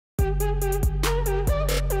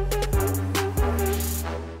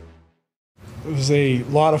It was a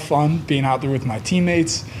lot of fun being out there with my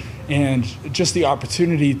teammates, and just the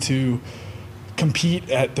opportunity to compete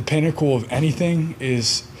at the pinnacle of anything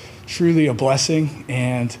is truly a blessing.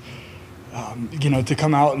 And to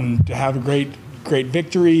come out and to have a great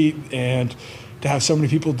victory, and to have so many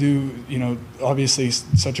people do, obviously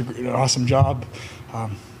such an awesome job.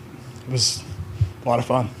 It was a lot of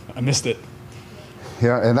fun. I missed it.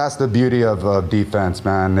 Yeah, and that's the beauty of defense,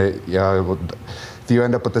 man. If you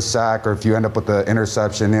end up with the sack or if you end up with the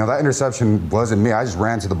interception, that interception wasn't me. I just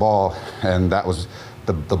ran to the ball, and that was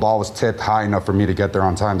the ball was tipped high enough for me to get there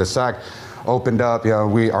on time. The sack opened up.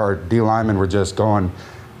 Our D linemen were just going,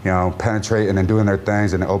 penetrating and doing their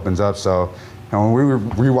things, and it opens up. So, when we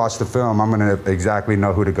rewatch the film, I'm gonna exactly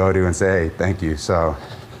know who to go to and say, hey, thank you. So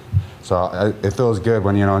it feels good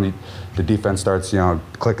when the defense starts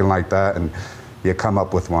clicking like that, and you come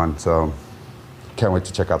up with one. So can't wait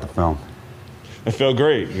to check out the film. It felt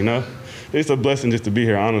great, It's a blessing just to be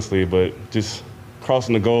here, honestly, but just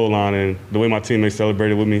crossing the goal line and the way my teammates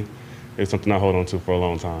celebrated with me is something I hold on to for a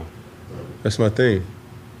long time. That's my thing.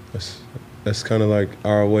 That's kind of like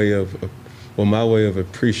our way my way of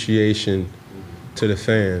appreciation to the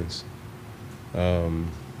fans.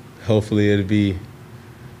 Hopefully it'll be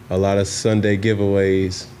a lot of Sunday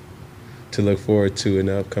giveaways to look forward to in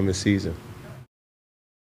the upcoming season.